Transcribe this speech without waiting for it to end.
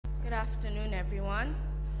Good afternoon, everyone.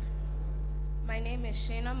 My name is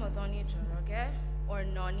Shena Modoni Joroge, or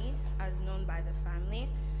Noni, as known by the family,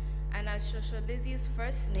 and as Shosho Lizzie's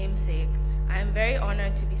first namesake, I am very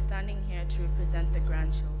honored to be standing here to represent the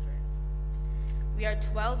grandchildren. We are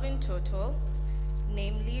 12 in total,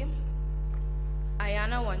 namely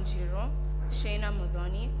Ayana Wanjiro, Shena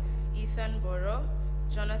Modoni, Ethan Boro,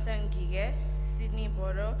 Jonathan Gige, Sydney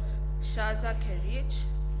Boro, Shaza Kerich,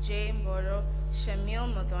 Jay Boro, Shamil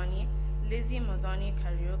Modoni, Lizzie Modoni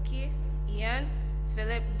Karaoke, Ian,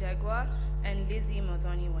 Philip Degwa, and Lizzie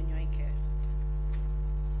Modoni Wanyoike.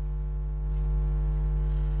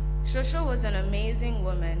 Shosho was an amazing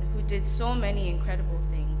woman who did so many incredible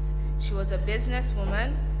things. She was a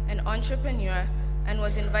businesswoman, an entrepreneur, and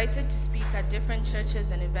was invited to speak at different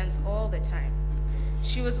churches and events all the time.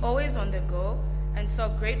 She was always on the go and saw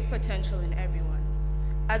great potential in everyone.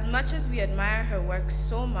 As much as we admire her work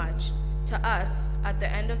so much, to us, at the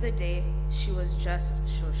end of the day, she was just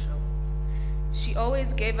Shosho. She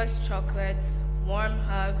always gave us chocolates, warm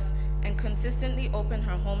hugs, and consistently opened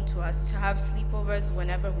her home to us to have sleepovers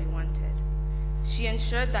whenever we wanted. She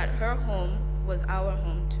ensured that her home was our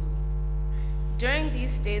home too. During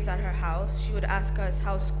these stays at her house, she would ask us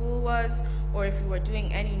how school was or if we were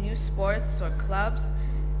doing any new sports or clubs,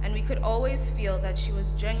 and we could always feel that she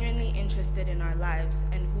was genuinely interested in our lives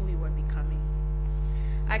and who we were becoming.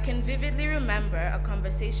 I can vividly remember a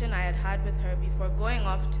conversation I had had with her before going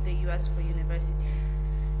off to the US for university.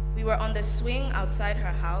 We were on the swing outside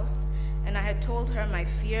her house, and I had told her my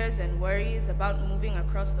fears and worries about moving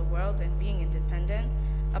across the world and being independent,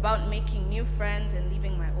 about making new friends and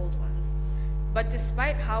leaving my old ones. But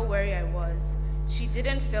despite how worried I was, she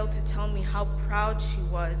didn't fail to tell me how proud she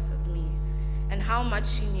was of me and how much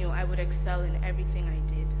she knew I would excel in everything I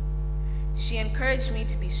did. She encouraged me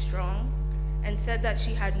to be strong and said that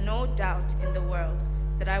she had no doubt in the world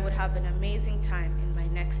that I would have an amazing time in my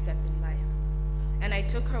next step in life. And I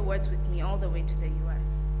took her words with me all the way to the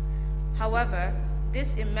US. However,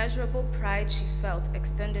 this immeasurable pride she felt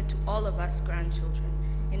extended to all of us grandchildren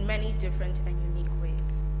in many different and unique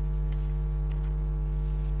ways.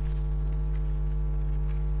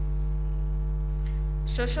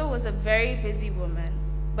 Shosho was a very busy woman,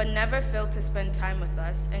 but never failed to spend time with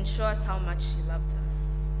us and show us how much she loved us.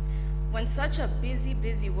 When such a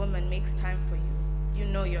busy woman makes time for you,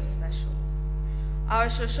 you know you're special. Our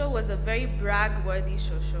Shosho was a very brag-worthy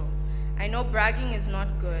Shosho. I know bragging is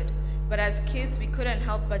not good, but as kids we couldn't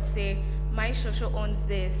help but say, my Shosho owns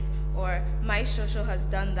this, or my Shosho has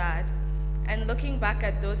done that. And looking back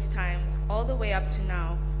at those times, all the way up to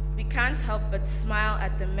now, we can't help but smile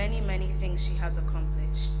at the many things she has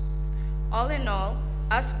accomplished. All in all,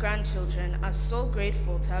 us grandchildren are so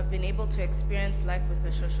grateful to have been able to experience life with a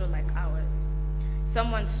Shosho like ours,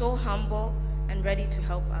 someone so humble and ready to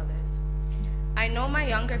help others. I know my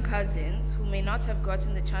younger cousins, who may not have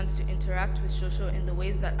gotten the chance to interact with Shosho in the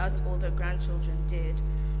ways that us older grandchildren did,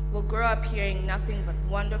 will grow up hearing nothing but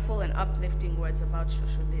wonderful and uplifting words about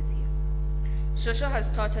Shosho Lizzie. Shosho has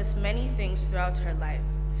taught us many things throughout her life,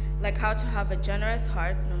 like how to have a generous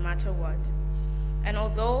heart no matter what. And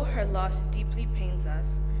although her loss deeply pains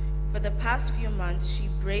us, for the past few months she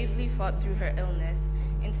bravely fought through her illness,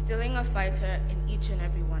 instilling a fighter in each and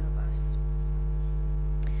every one of us.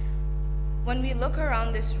 When we look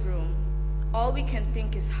around this room, all we can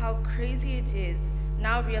think is how crazy it is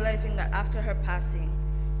now realizing that after her passing,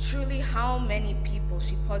 truly how many people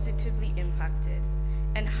she positively impacted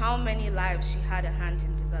and how many lives she had a hand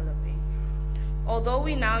in developing. Although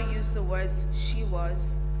we now use the words she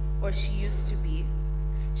was or she used to be,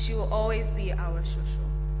 she will always be our Shosho,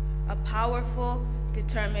 a powerful,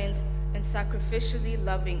 determined, and sacrificially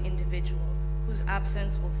loving individual whose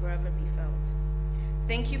absence will forever be felt.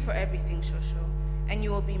 Thank you for everything, Shosho, and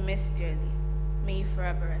you will be missed dearly. May you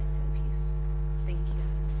forever rest in peace. Thank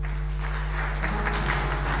you.